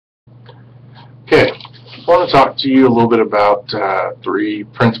I want to talk to you a little bit about three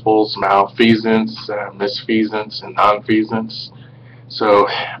principles: malfeasance, misfeasance, and nonfeasance. So,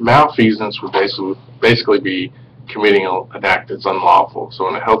 malfeasance would basically be committing an act that's unlawful. So,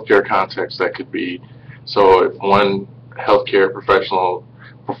 in a healthcare context, that could be so if one healthcare professional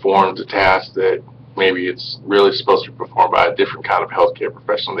performs a task that maybe it's really supposed to be performed by a different kind of healthcare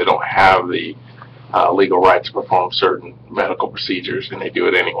professional, they don't have the legal right to perform certain medical procedures, and they do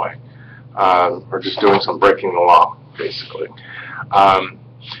it anyway, or just doing some breaking the law, basically. Um,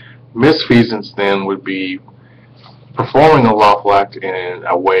 Misfeasance then would be performing a lawful act in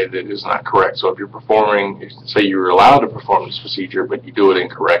a way that is not correct. So if you're performing, say you're allowed to perform this procedure, but you do it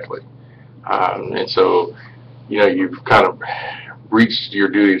incorrectly, and so you've kind of reached your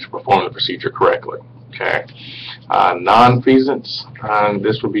duty to perform the procedure correctly. Okay. Nonfeasance,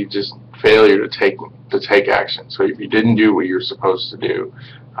 this would be just failure to take action. So if you didn't do what you're supposed to do,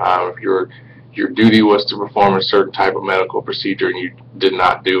 if your duty was to perform a certain type of medical procedure and you did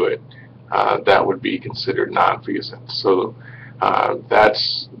not do it, that would be considered nonfeasance. So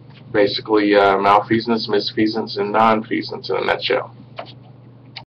that's basically malfeasance, misfeasance, and nonfeasance in a nutshell.